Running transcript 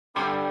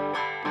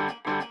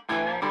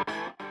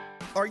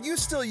Are you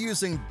still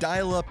using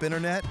dial-up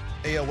internet,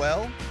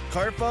 AOL,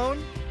 car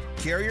phone,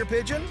 carrier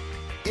pigeon?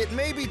 It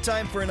may be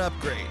time for an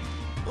upgrade.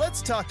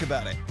 Let's talk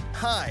about it.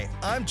 Hi,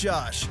 I'm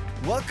Josh.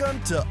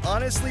 Welcome to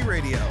Honestly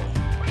Radio.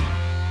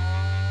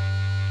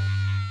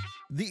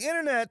 The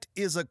internet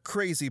is a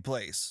crazy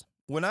place.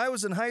 When I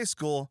was in high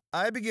school,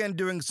 I began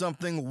doing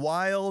something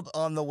wild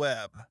on the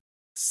web.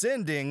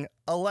 Sending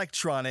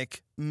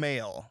electronic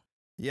mail.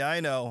 Yeah,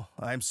 I know,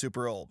 I'm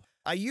super old.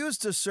 I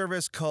used a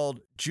service called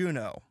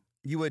Juno.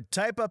 You would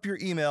type up your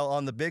email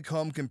on the big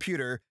home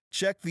computer,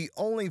 check the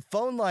only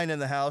phone line in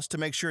the house to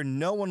make sure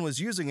no one was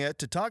using it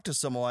to talk to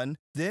someone,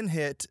 then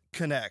hit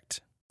connect.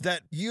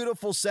 That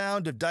beautiful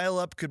sound of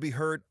dial-up could be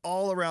heard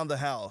all around the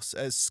house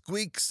as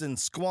squeaks and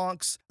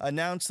squonks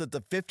announced that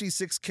the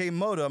 56K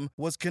modem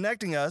was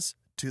connecting us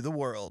to the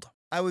world.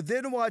 I would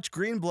then watch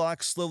green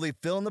blocks slowly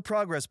fill in the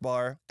progress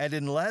bar, and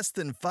in less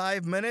than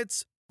 5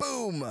 minutes,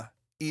 boom,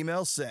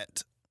 email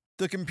sent.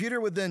 The computer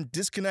would then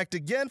disconnect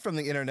again from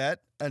the internet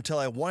until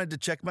I wanted to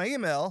check my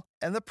email,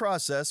 and the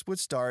process would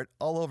start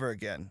all over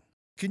again.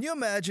 Can you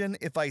imagine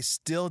if I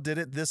still did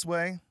it this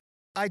way?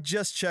 I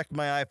just checked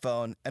my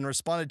iPhone and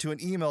responded to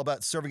an email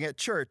about serving at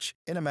church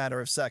in a matter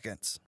of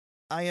seconds.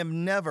 I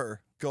am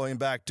never going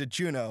back to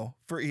Juno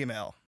for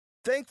email.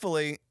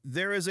 Thankfully,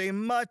 there is a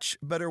much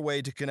better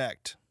way to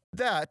connect.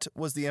 That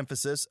was the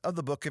emphasis of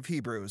the book of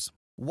Hebrews.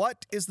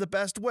 What is the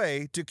best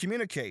way to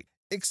communicate?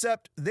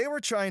 Except they were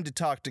trying to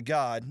talk to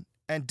God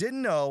and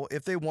didn't know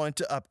if they wanted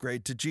to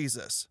upgrade to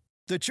Jesus.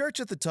 The church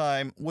at the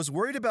time was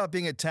worried about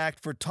being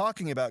attacked for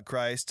talking about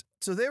Christ,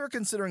 so they were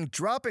considering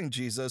dropping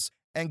Jesus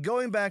and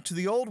going back to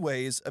the old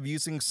ways of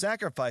using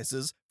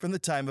sacrifices from the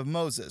time of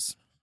Moses.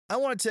 I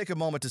want to take a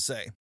moment to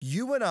say,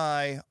 you and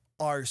I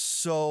are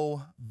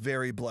so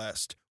very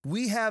blessed.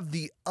 We have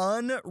the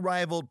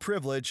unrivaled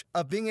privilege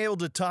of being able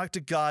to talk to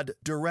God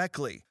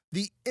directly,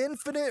 the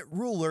infinite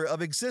ruler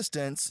of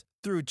existence,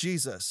 through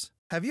Jesus.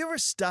 Have you ever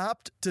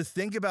stopped to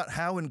think about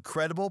how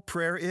incredible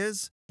prayer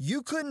is?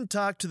 You couldn't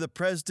talk to the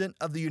President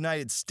of the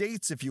United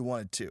States if you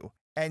wanted to,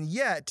 and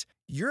yet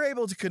you're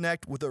able to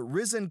connect with a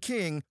risen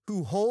King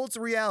who holds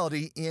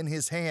reality in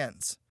his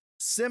hands,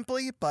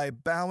 simply by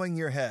bowing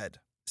your head.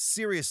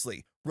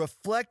 Seriously,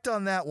 reflect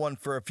on that one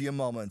for a few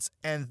moments,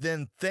 and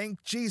then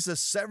thank Jesus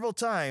several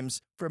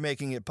times for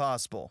making it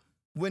possible.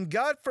 When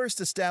God first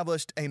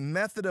established a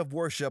method of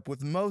worship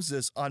with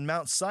Moses on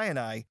Mount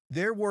Sinai,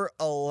 there were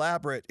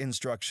elaborate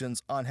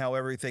instructions on how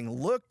everything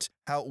looked,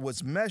 how it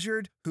was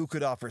measured, who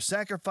could offer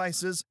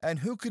sacrifices, and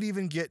who could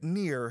even get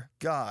near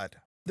God.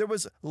 There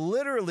was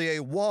literally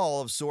a wall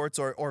of sorts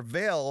or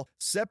veil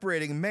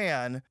separating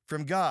man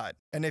from God.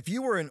 And if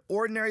you were an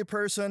ordinary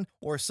person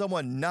or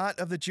someone not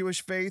of the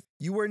Jewish faith,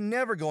 you were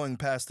never going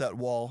past that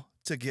wall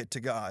to get to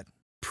God.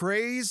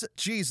 Praise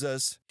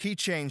Jesus, he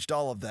changed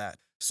all of that.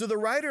 So the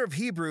writer of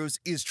Hebrews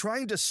is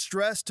trying to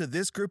stress to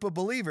this group of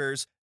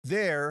believers,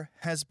 there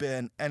has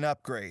been an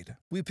upgrade.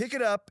 We pick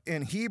it up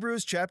in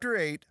Hebrews chapter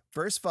 8,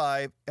 verse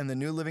 5 in the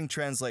New Living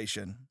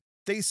Translation.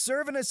 They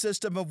serve in a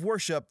system of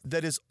worship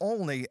that is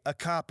only a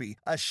copy,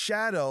 a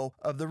shadow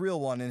of the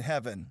real one in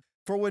heaven.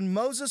 For when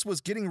Moses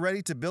was getting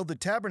ready to build the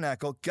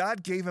tabernacle,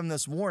 God gave him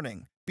this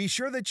warning. Be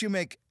sure that you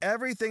make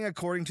everything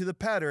according to the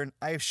pattern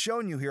I have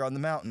shown you here on the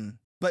mountain.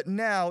 But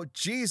now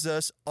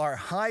Jesus, our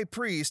high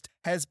priest,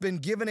 has been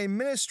given a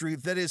ministry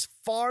that is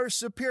far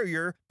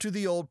superior to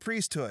the old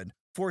priesthood.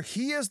 For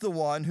he is the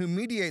one who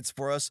mediates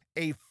for us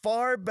a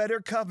far better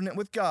covenant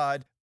with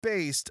God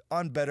based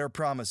on better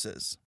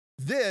promises.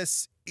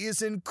 This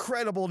is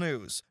incredible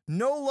news.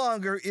 No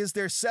longer is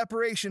there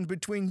separation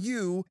between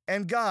you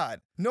and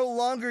God. No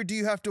longer do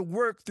you have to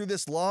work through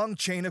this long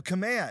chain of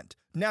command.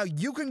 Now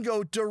you can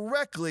go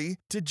directly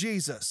to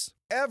Jesus.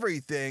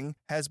 Everything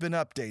has been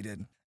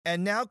updated.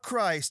 And now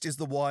Christ is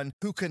the one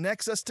who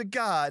connects us to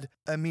God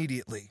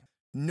immediately.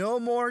 No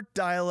more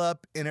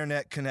dial-up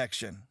internet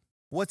connection.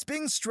 What's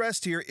being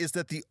stressed here is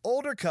that the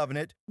older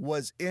covenant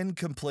was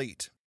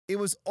incomplete. It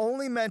was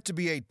only meant to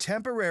be a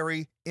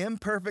temporary,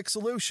 imperfect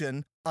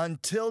solution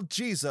until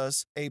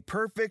Jesus, a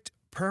perfect,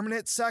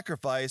 permanent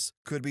sacrifice,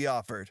 could be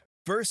offered.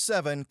 Verse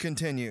 7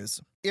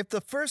 continues, if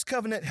the first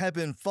covenant had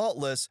been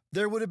faultless,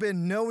 there would have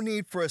been no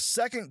need for a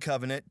second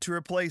covenant to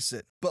replace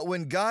it. But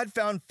when God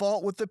found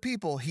fault with the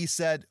people, he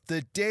said,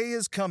 the day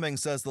is coming,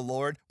 says the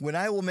Lord, when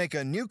I will make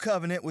a new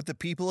covenant with the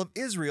people of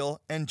Israel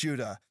and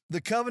Judah.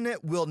 The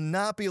covenant will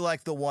not be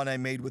like the one I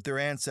made with their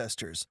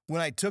ancestors,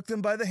 when I took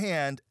them by the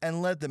hand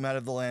and led them out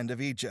of the land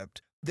of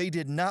Egypt. They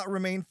did not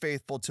remain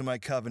faithful to my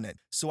covenant,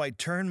 so I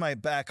turned my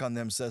back on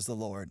them, says the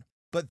Lord.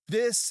 But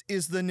this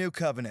is the new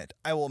covenant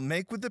I will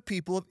make with the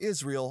people of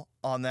Israel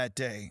on that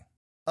day.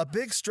 A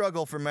big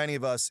struggle for many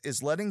of us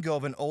is letting go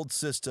of an old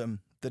system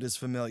that is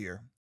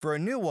familiar for a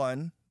new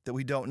one that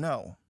we don't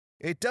know.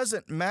 It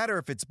doesn't matter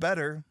if it's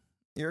better,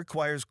 it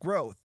requires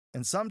growth,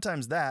 and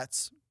sometimes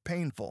that's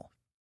painful.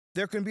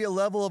 There can be a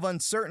level of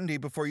uncertainty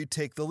before you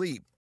take the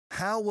leap.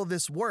 How will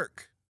this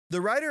work? The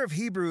writer of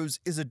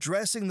Hebrews is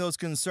addressing those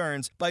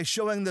concerns by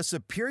showing the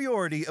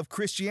superiority of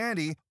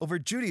Christianity over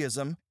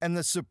Judaism and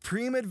the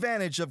supreme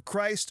advantage of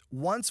Christ's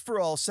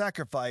once-for-all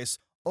sacrifice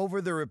over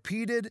the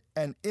repeated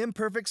and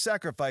imperfect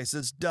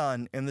sacrifices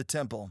done in the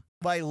temple.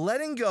 By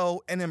letting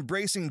go and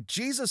embracing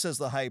Jesus as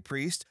the high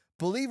priest,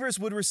 believers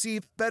would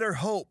receive better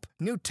hope,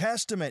 New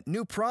Testament,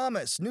 new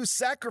promise, new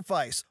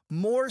sacrifice,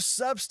 more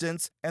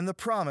substance, and the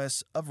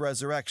promise of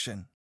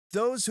resurrection.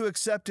 Those who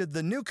accepted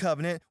the new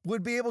covenant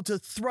would be able to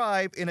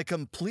thrive in a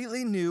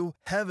completely new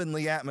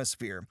heavenly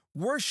atmosphere,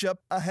 worship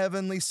a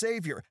heavenly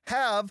Savior,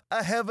 have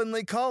a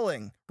heavenly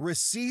calling,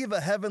 receive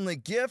a heavenly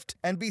gift,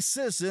 and be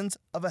citizens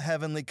of a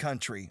heavenly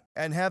country,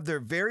 and have their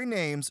very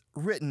names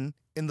written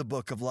in the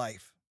book of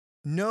life.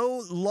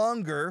 No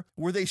longer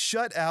were they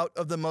shut out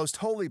of the most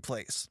holy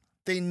place.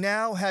 They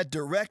now had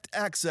direct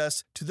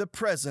access to the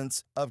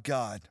presence of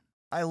God.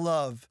 I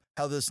love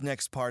how this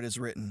next part is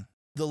written.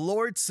 The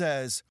Lord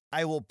says,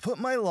 I will put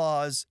my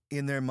laws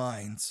in their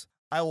minds.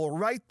 I will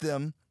write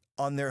them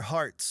on their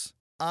hearts.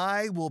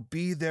 I will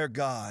be their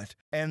God,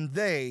 and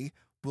they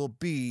will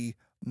be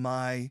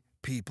my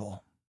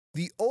people.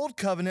 The old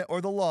covenant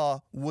or the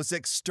law was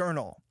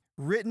external,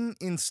 written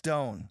in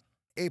stone,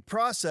 a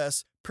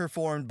process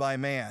performed by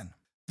man.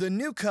 The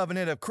new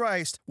covenant of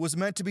Christ was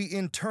meant to be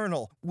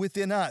internal,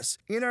 within us,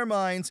 in our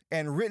minds,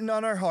 and written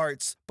on our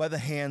hearts by the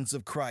hands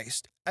of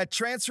Christ. A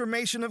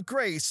transformation of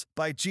grace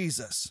by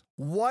Jesus.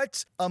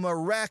 What a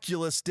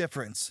miraculous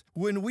difference.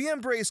 When we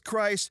embrace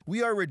Christ,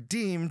 we are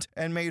redeemed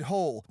and made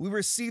whole. We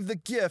receive the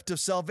gift of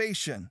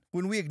salvation.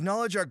 When we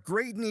acknowledge our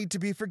great need to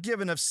be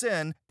forgiven of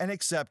sin and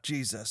accept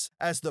Jesus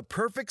as the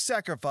perfect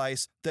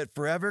sacrifice that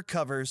forever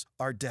covers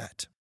our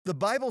debt. The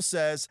Bible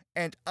says,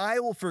 and I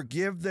will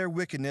forgive their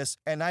wickedness,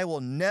 and I will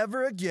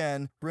never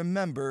again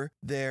remember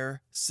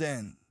their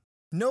sin.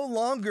 No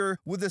longer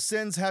would the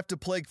sins have to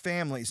plague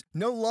families.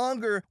 No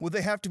longer would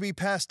they have to be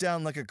passed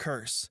down like a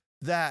curse.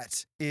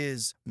 That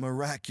is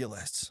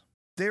miraculous.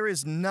 There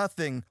is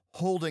nothing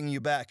holding you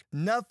back,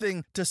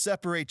 nothing to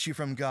separate you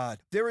from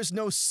God. There is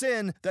no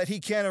sin that He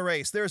can't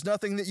erase. There is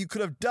nothing that you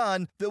could have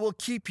done that will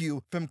keep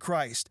you from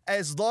Christ.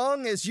 As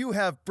long as you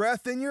have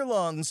breath in your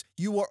lungs,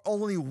 you are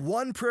only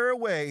one prayer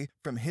away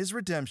from His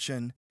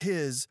redemption,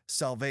 His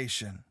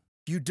salvation.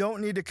 You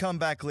don't need to come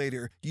back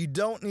later. You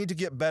don't need to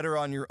get better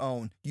on your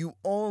own. You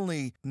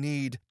only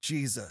need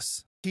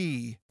Jesus.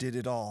 He did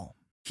it all.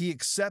 He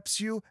accepts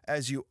you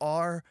as you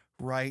are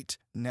right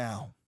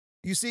now.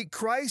 You see,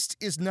 Christ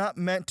is not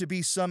meant to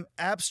be some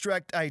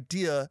abstract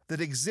idea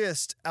that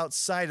exists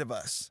outside of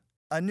us.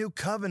 A new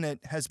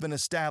covenant has been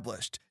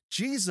established.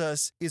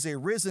 Jesus is a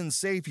risen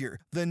Savior,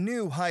 the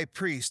new high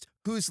priest,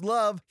 whose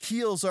love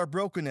heals our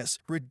brokenness,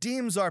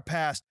 redeems our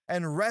past,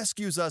 and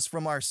rescues us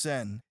from our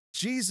sin.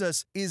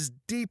 Jesus is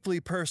deeply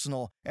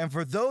personal, and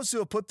for those who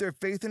have put their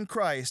faith in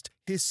Christ,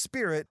 His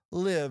Spirit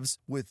lives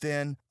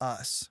within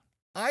us.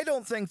 I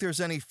don't think there's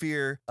any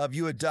fear of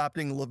you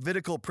adopting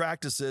Levitical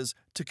practices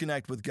to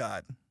connect with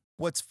God.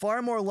 What's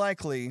far more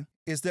likely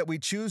is that we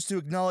choose to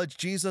acknowledge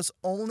Jesus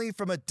only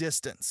from a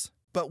distance,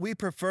 but we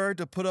prefer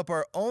to put up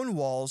our own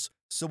walls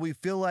so we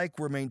feel like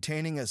we're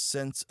maintaining a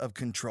sense of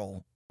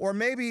control. Or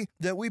maybe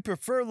that we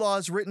prefer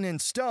laws written in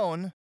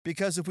stone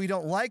because if we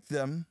don't like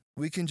them,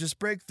 we can just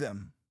break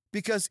them.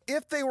 Because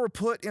if they were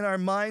put in our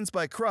minds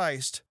by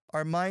Christ,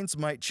 our minds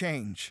might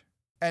change.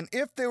 And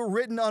if they were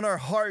written on our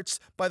hearts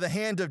by the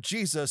hand of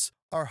Jesus,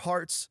 our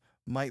hearts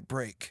might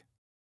break.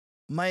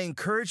 My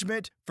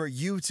encouragement for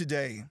you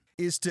today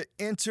is to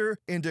enter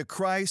into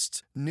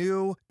Christ's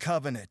new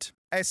covenant.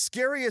 As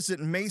scary as it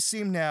may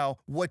seem now,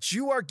 what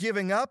you are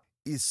giving up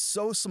is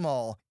so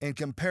small in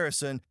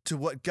comparison to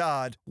what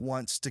God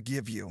wants to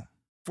give you.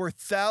 For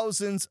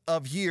thousands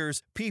of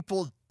years,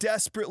 people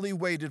desperately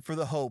waited for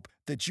the hope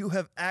that you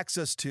have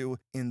access to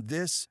in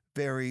this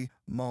very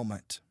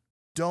moment.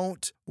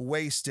 Don't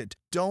waste it.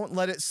 Don't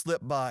let it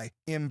slip by.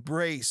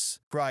 Embrace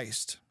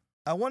Christ.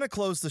 I want to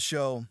close the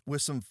show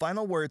with some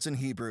final words in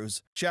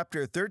Hebrews,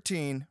 chapter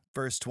 13,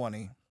 verse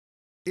 20.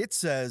 It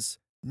says,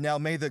 Now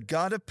may the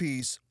God of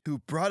peace, who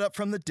brought up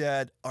from the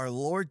dead our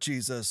Lord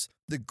Jesus,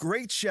 the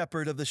great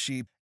shepherd of the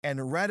sheep,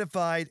 and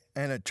ratified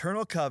an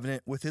eternal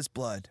covenant with His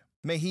blood,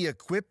 may He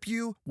equip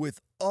you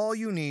with all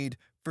you need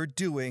for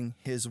doing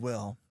His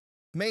will.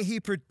 May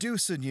He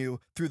produce in you,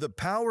 through the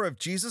power of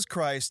Jesus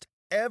Christ,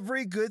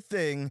 every good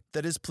thing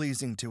that is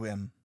pleasing to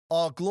Him.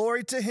 All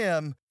glory to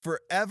Him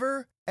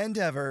forever and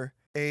ever.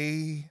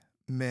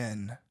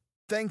 Amen.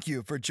 Thank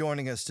you for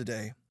joining us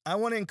today. I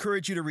want to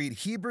encourage you to read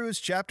Hebrews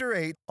chapter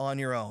 8 on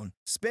your own.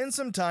 Spend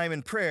some time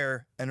in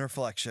prayer and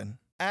reflection.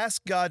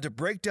 Ask God to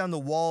break down the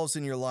walls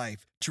in your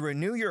life, to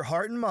renew your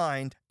heart and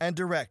mind, and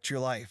direct your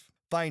life.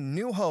 Find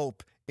new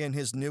hope in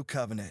His new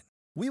covenant.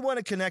 We want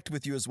to connect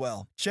with you as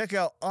well. Check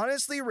out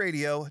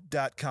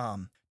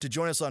honestlyradio.com to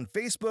join us on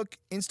Facebook,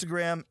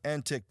 Instagram,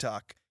 and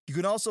TikTok. You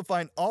can also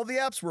find all the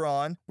apps we're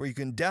on where you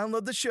can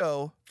download the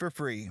show for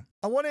free.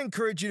 I want to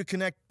encourage you to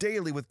connect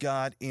daily with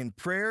God in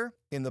prayer,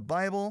 in the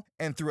Bible,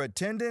 and through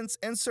attendance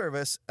and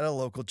service at a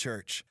local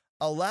church.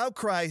 Allow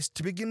Christ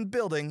to begin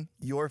building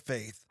your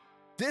faith.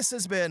 This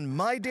has been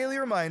my daily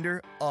reminder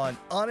on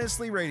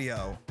Honestly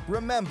Radio.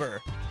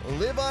 Remember,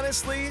 live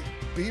honestly,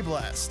 be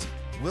blessed.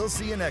 We'll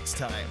see you next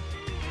time.